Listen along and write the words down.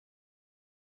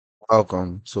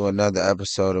Welcome to another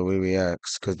episode of We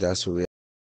Reacts, cause that's what we.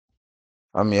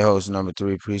 I'm your host, number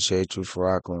three. Appreciate you for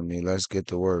rocking with me. Let's get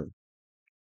to work.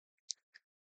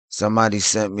 Somebody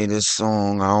sent me this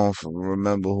song. I don't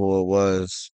remember who it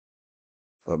was,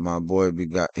 but my boy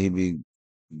he be.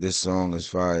 This song is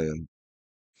fire.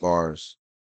 Bars.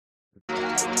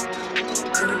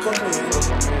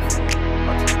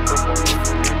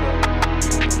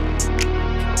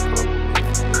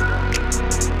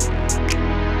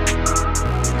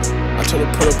 I told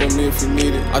her put up on me if you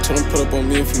need it. I told him put up on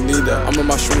me if you need that. I'm on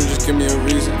my shooter, just give me a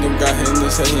reason. Nigga got hit in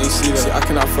his head, he ain't see that. See, I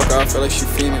cannot fuck her, I feel like she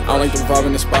fiending. I don't like the vibe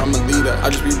in the spot, I'm a leader. I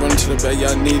just be running to the bed,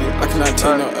 yeah, I need it. I cannot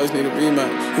take no else, need a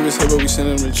rematch. He was here, but we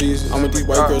sending him to Jesus. I'm with these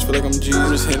white girls, feel like I'm Jesus.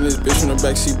 I'm just hitting this bitch from the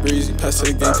backseat breezy. Pass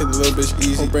to the game, cause the little bitch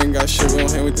easy. Brain got shit, we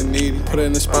don't hang with the needy. Put her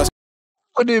in the spot.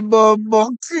 What it,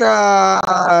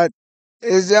 God?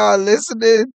 Is y'all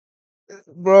listening?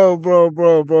 Bro,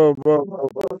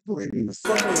 please. I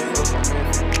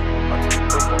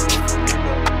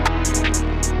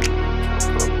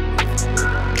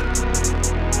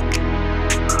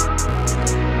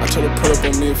told her put up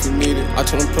on me if you need it. I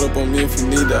told him put up on me if you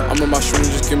need that. I'm on my shooter,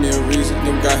 just give me a reason.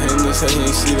 Nigga got hit in his head, he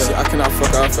ain't see that. See, I cannot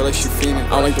fuck her, I feel like she fiending. I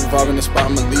don't like the vibe in the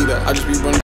spot, I'm a leader. I just be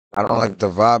running. I don't like the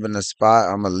vibe in the spot.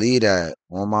 I'ma lead that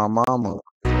on my mama.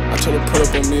 I told her put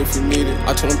up on me if you need it.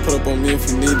 I told him put up on me if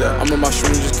you need that. I'm on my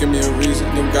shooter, just give me a reason.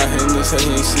 Nigga got hit in his head,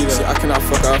 he ain't see that. See, I cannot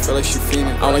fuck her, I feel like she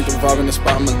fiending. I don't like the vibe in the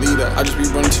spot, I'm a leader. I just be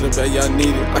running to the bed, yeah, I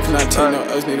need it. I cannot take no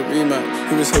else, need a rematch.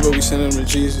 He was here, but we sending him to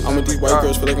Jesus. I'm with these white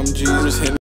girls, feel like I'm Jesus. I'm just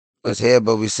hitting. Was here,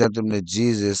 but we sent them to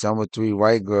Jesus. I'm with three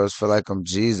white girls, feel like I'm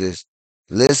Jesus.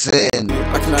 Listen.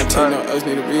 I cannot take no else,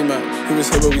 need a rematch. He was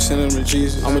here, but we sending him to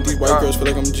Jesus. I'm with these white girls, feel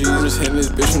like I'm Jesus. I'm just hitting this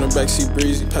bitch from the backseat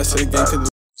breezy. Pass to the game, cause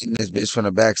This bitch from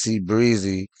the backseat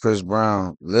breezy, Chris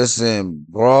Brown. Listen,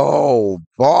 bro,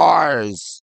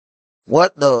 bars.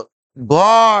 What the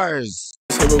bars?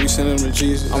 here, but we sending him to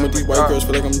Jesus. I'm with these white girls,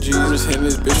 feel like I'm Jesus. I'm just hitting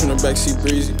this bitch from the backseat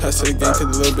breezy. Pass to the game, cause the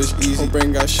little bitch easy.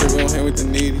 Brain got shit, we don't hang with the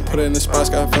needy. Put her in the spots,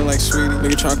 got her feeling like sweetie.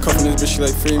 Nigga tryna cuff in this bitch, she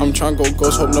like free. I'm tryna go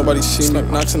ghost, hope nobody see me.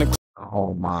 Knocks in the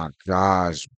Oh my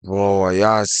gosh, bro, are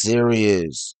y'all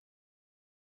serious?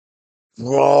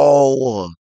 Bro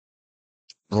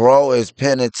is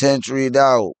penitentiaried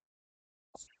out.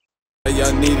 yeah,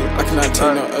 I need it. I cannot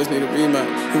take no else, need a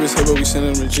rematch. He was here, but we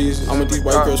sending him to Jesus. I'm with these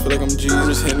white girls, feel like I'm Jesus. I'm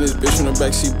just hitting this bitch from the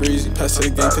backseat breezy. Pass to the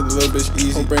game, cause the little bitch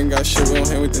easy. Brain got shit, we don't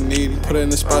hang with the needy. Put her in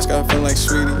the spots, got her feeling like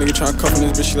sweetie. Nigga tryna cuff in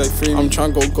this bitch, she like free. I'm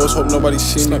tryna go ghost, hope nobody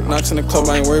see me. Knocks in the club,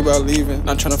 I ain't worried about leaving.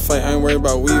 Not tryna fight, I ain't worried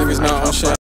about weaving. Niggas not on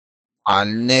shit. A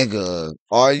nigga,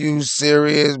 are you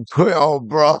serious? Bro,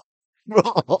 bro,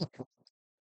 bro,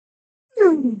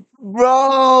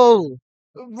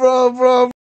 bro.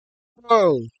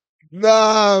 Bro.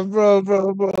 Nah, bro.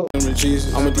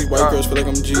 Jesus. I'm with these white girls, feel like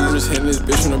I'm Jesus. I'm just hitting this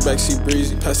bitch from the backseat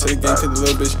breezy. Pass to the game, cause the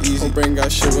little bitch easy. Brain got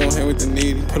shit, we don't hang with the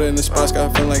needy. Put her in the spots, got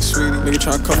her feeling like sweetie. Nigga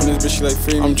tryna cuff in this bitch, she like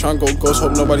free. I'm tryna go ghost,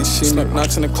 hope nobody see me.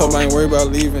 Knocks in the club, I ain't worried about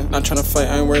leaving. Not tryna fight,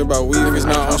 I ain't worried about weed. Niggas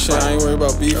not on shit, I ain't worried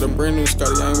about beef. Got a brand new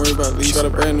Scotty, I ain't worried about leave. Got a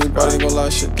brand new body, ain't gon' lie,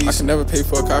 shit decent. I can never pay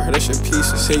for a car, I heard that shit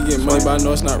pieces. Say you get money, but I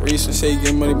know it's not recent. Say you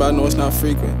get money, but I know it's not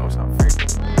frequent.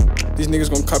 These niggas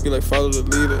gon' copy like follow the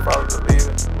leader.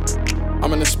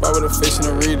 I'm in the spot with a face and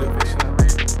a reader.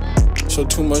 Show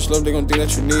too much love, they gon' think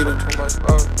that you need them.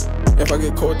 If I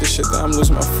get caught with this shit, then I'm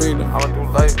losing my freedom. I'ma do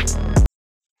life.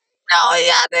 No,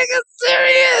 y'all niggas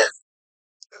serious.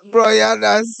 Bro, y'all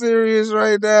not serious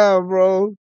right now,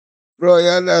 bro. Bro,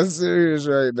 y'all not serious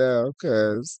right now,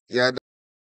 cuz. Y'all not.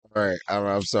 Alright,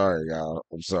 I'm sorry, y'all.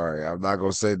 I'm sorry. I'm not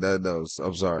gonna say nothing else.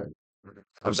 I'm sorry.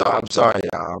 I'm sorry,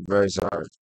 y'all. I'm very sorry.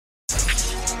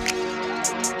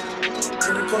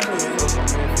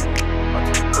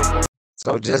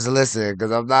 So just listen,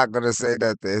 because I'm not gonna say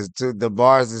nothing. The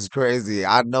bars is crazy.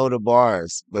 I know the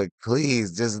bars, but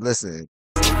please just listen.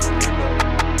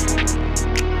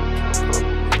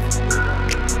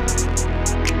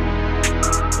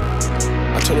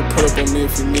 I told her put up on me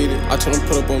if you need it. I told him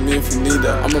put up on me if you need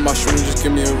that. I'm on my shooter, just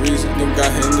give me a reason. Nigga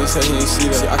got hit in his head, he ain't see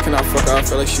that. See, I cannot fuck her, I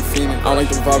feel like she fiending. I don't like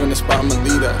the vibe in the spot, I'm a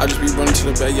leader. I just be running to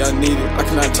the bed, yeah, I need it. I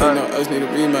cannot take no else, need a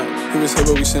rematch. He was here,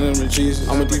 but we sending him to Jesus.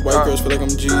 I'm with these white girls, feel like I'm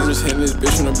Jesus. I'm just hitting this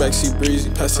bitch from the backseat breezy.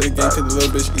 Pass to the game, cause the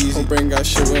little bitch easy. Brain got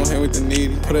shit, we don't hang with the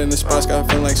needy. Put her in the spots, got her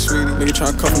feeling like sweetie. Nigga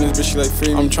tryna cuff in this bitch, she like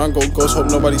free. I'm tryna go ghost, hope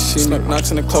nobody see me.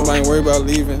 Knocks in the club, I ain't worried about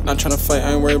leaving. Not tryna fight,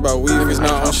 I ain't worried about weed. Niggas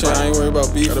not on shit, I ain't worried about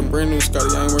beef. Got a brand new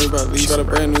Scotty, I ain't worried about lease. Got a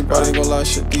brand new body, ain't gon' lie,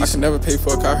 shit decent. I can never pay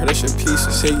for a car, I heard that shit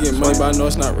pieces. Say you get money, but I know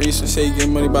it's not recent. Say you get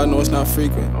money, but I know it's not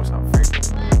frequent.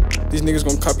 These niggas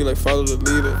gon' copy like follow the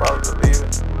leader.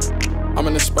 I'm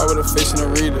in the spot with a face and a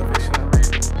reader.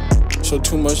 Show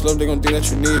too much love, they gon' think that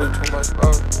you need them.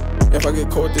 If I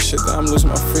get caught with this shit, then I'm losing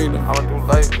my freedom. I'ma do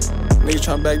life. Niggas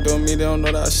tryna backdoor me, they don't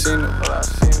know that I seen it.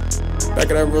 Back of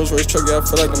that Rolls Royce truck, yeah, I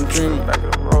feel like I'm dreaming.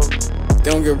 They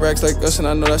don't get racks like us, and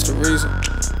I know that's the reason.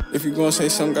 If you gon' say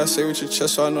something, gotta say with your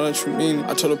chest, so I know that you mean it.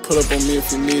 I told her, put up on me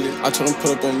if you need it. I told him,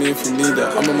 put up on me if you need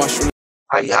that. I'm on my shoulder.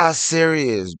 Are y'all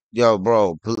serious? Yo,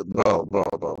 bro. Ain't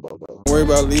worried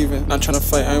about leaving, not tryna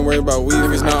fight, I ain't worried about weaving.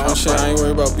 Niggas not on shit, I ain't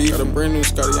worried about beef. Got a brand new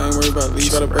Scotty, I ain't worried about lease.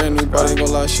 She got a brand new body, ain't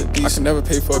gon' lie, shit decent. I can never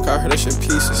pay for a car, I heard that shit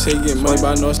pieces. Say you get money,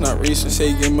 but I know it's not recent. Say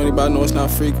you get money, but I know it's not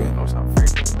frequent.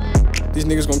 These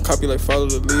niggas gon' copy like follow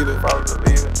the leader.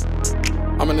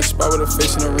 I'm in the spot with a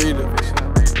face and a reader.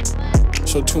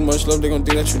 Show too much love, they gon'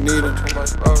 think that you need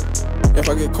it. If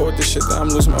I get caught with this shit, then I'm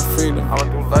losing my freedom. I'ma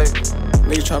do life.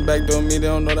 Niggas tryna backdoor me, they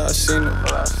don't know that I seen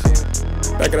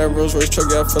it. Back of that Rolls Royce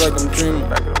truck, yeah, I feel like I'm dreaming.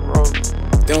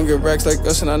 They don't get racks like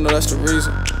us, and I know that's the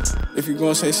reason. If you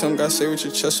gon' say something, gotta say with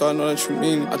your chest, so I know that you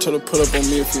mean it. I told her, put up on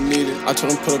me if you need it. I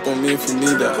told him, put up on me if you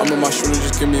need that. I'm on my shoulder,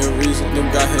 just give me a reason.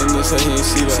 Nigga got hit in this head, he ain't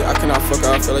see that. See, I cannot fuck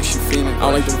her, I feel like she fiending. I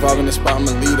don't like the vibe in the spot, I'm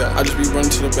a leader. I just be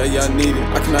running to the bed, yeah, I need it.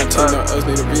 I cannot tell no us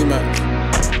need a rematch.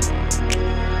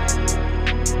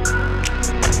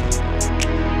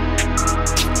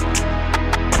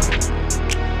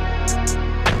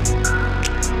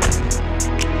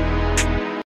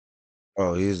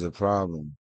 Oh, he's the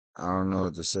problem. I don't know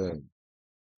what to say.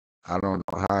 I don't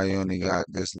know how you only got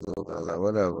this little bit. Like,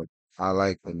 whatever. I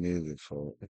like the music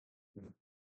for it.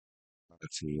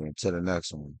 To you. Until the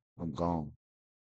next one. I'm gone.